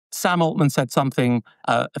Sam Altman said something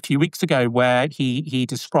a few weeks ago where he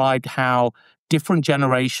described how different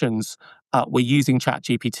generations were using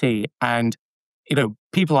ChatGPT, and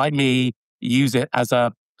people like me use it as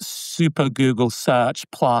a super Google search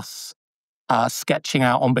plus sketching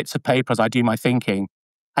out on bits of paper as I do my thinking.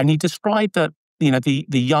 And he described that the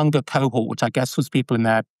younger cohort, which I guess was people in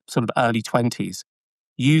their sort of early 20s,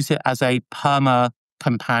 use it as a perma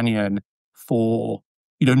companion for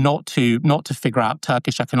not to figure out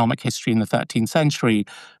Turkish economic history in the 13th century,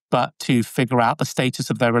 but to figure out the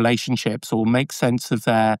status of their relationships or make sense of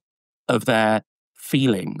their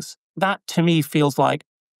feelings. That to me feels like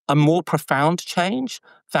a more profound change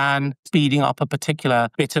than speeding up a particular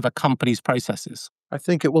bit of a company's processes. I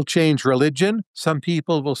think it will change religion. Some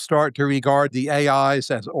people will start to regard the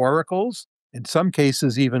AIs as oracles, in some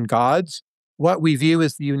cases even gods. What we view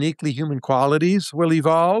as the uniquely human qualities will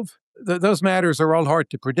evolve. Those matters are all hard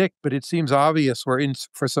to predict, but it seems obvious we're in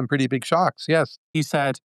for some pretty big shocks, yes. You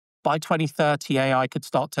said by 2030, AI could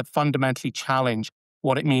start to fundamentally challenge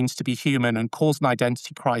what it means to be human and cause an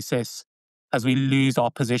identity crisis as we lose our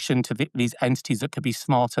position to these entities that could be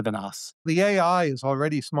smarter than us. The AI is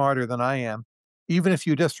already smarter than I am, even if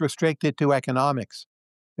you just restrict it to economics.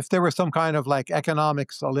 If there were some kind of like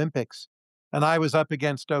economics Olympics and I was up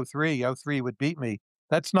against O3, O3 would beat me.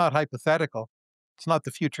 That's not hypothetical. It's not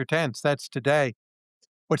the future tense. That's today.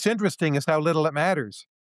 What's interesting is how little it matters.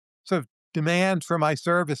 So demand for my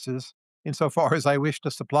services, insofar as I wish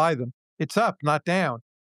to supply them, it's up, not down.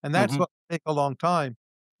 And that's what will take a long time.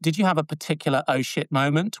 Did you have a particular oh shit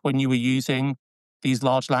moment when you were using these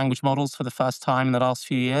large language models for the first time in the last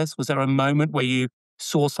few years? Was there a moment where you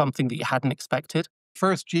saw something that you hadn't expected?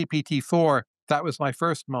 First GPT-4, that was my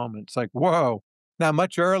first moment. It's like, whoa. Now,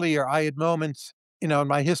 much earlier, I had moments, in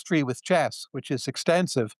my history with chess, which is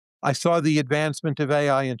extensive. I saw the advancement of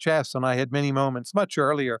AI in chess, and I had many moments much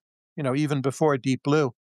earlier, even before Deep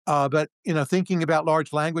Blue. But thinking about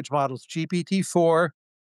large language models, GPT-4,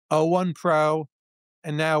 O1 Pro,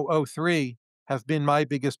 and now O3 have been my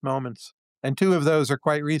biggest moments. And two of those are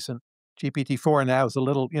quite recent. GPT-4 now is a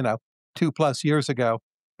little, 2+ years ago.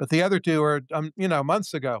 But the other two are,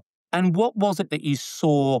 months ago. And what was it that you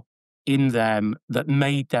saw in them that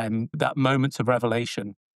made them that moments of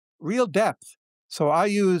revelation? Real depth. So I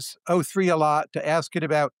use O3 a lot to ask it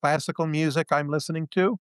about classical music I'm listening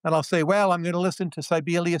to. And I'll say, well, I'm going to listen to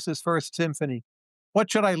Sibelius's First Symphony.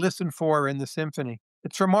 What should I listen for in the symphony?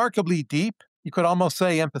 It's remarkably deep. You could almost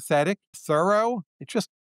say empathetic, thorough. It just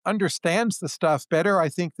understands the stuff better, I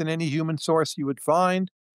think, than any human source you would find.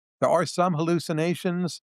 There are some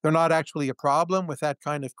hallucinations. They're not actually a problem with that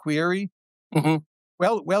kind of query.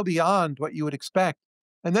 Well beyond what you would expect.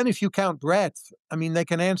 And then if you count breadth, they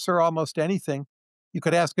can answer almost anything. You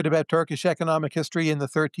could ask it about Turkish economic history in the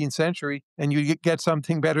 13th century, and you get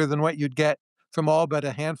something better than what you'd get from all but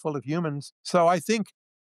a handful of humans. So I think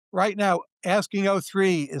right now, asking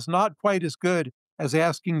O3 is not quite as good as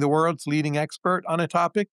asking the world's leading expert on a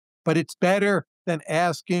topic, but it's better than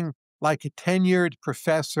asking like a tenured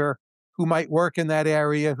professor who might work in that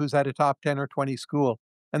area who's at a top 10 or 20 school.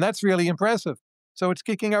 And that's really impressive. So it's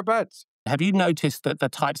kicking our butts. Have you noticed that the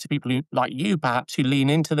types of people like you, perhaps, who lean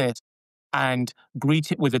into this and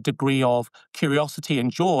greet it with a degree of curiosity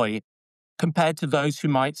and joy compared to those who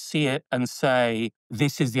might see it and say,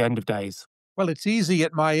 this is the end of days? Well, it's easy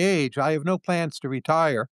at my age. I have no plans to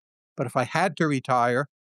retire. But if I had to retire,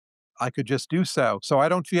 I could just do so. So I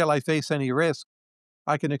don't feel I face any risk.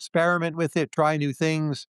 I can experiment with it, try new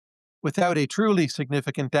things without a truly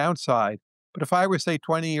significant downside. But if I were, say,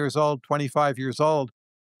 20 years old, 25 years old,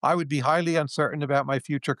 I would be highly uncertain about my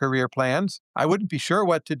future career plans. I wouldn't be sure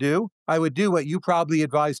what to do. I would do what you probably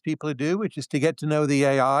advise people to do, which is to get to know the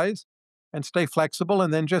AIs and stay flexible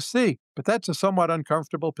and then just see. But that's a somewhat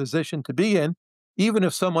uncomfortable position to be in, even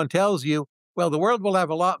if someone tells you, well, the world will have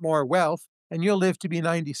a lot more wealth and you'll live to be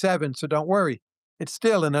 97, so don't worry. It's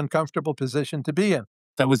still an uncomfortable position to be in.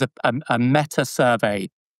 There was a meta survey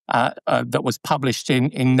that was published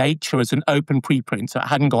in Nature as an open preprint, so it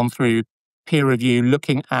hadn't gone through peer review,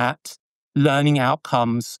 looking at learning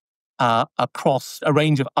outcomes across a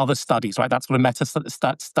range of other studies, right? That's what a meta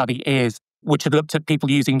study is, which had looked at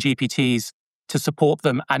people using GPTs to support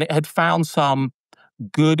them. And it had found some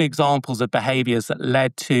good examples of behaviors that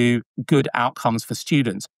led to good outcomes for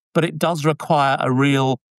students. But it does require a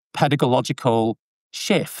real pedagogical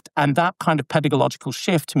shift. And that kind of pedagogical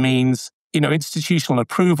shift means, institutional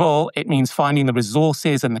approval. It means finding the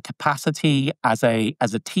resources and the capacity as a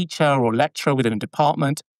teacher or lecturer within a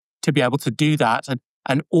department to be able to do that.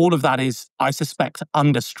 And all of that is, I suspect,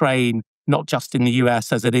 under strain, not just in the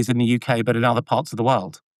US as it is in the UK, but in other parts of the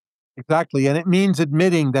world. Exactly. And it means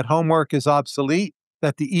admitting that homework is obsolete,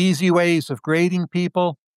 that the easy ways of grading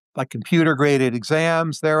people, like computer graded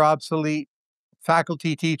exams, they're obsolete.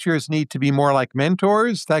 Faculty teachers need to be more like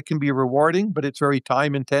mentors. That can be rewarding, but it's very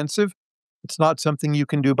time intensive. It's not something you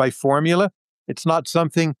can do by formula. It's not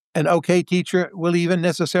something an okay teacher will even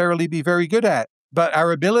necessarily be very good at. But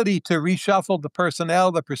our ability to reshuffle the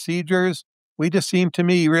personnel, the procedures, we just seem to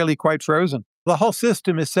me really quite frozen. The whole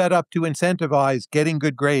system is set up to incentivize getting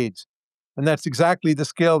good grades. And that's exactly the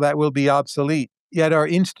skill that will be obsolete. Yet our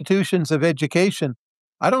institutions of education,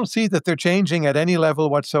 I don't see that they're changing at any level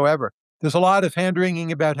whatsoever. There's a lot of hand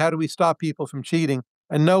wringing about how do we stop people from cheating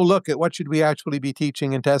and no look at what should we actually be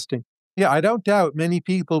teaching and testing. Yeah, I don't doubt many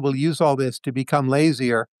people will use all this to become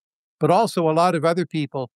lazier, but also a lot of other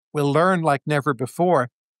people will learn like never before.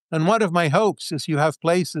 And one of my hopes is you have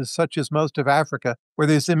places such as most of Africa where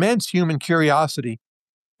there's immense human curiosity,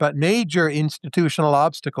 but major institutional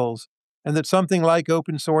obstacles, and that something like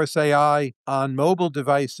open source AI on mobile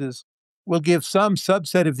devices will give some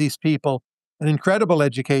subset of these people an incredible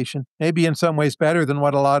education, maybe in some ways better than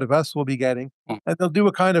what a lot of us will be getting. And they'll do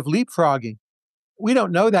a kind of leapfrogging. We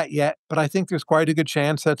don't know that yet, but I think there's quite a good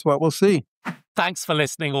chance that's what we'll see. Thanks for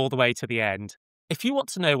listening all the way to the end. If you want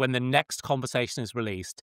to know when the next conversation is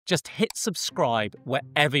released, just hit subscribe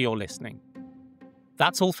wherever you're listening.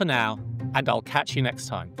 That's all for now, and I'll catch you next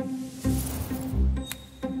time.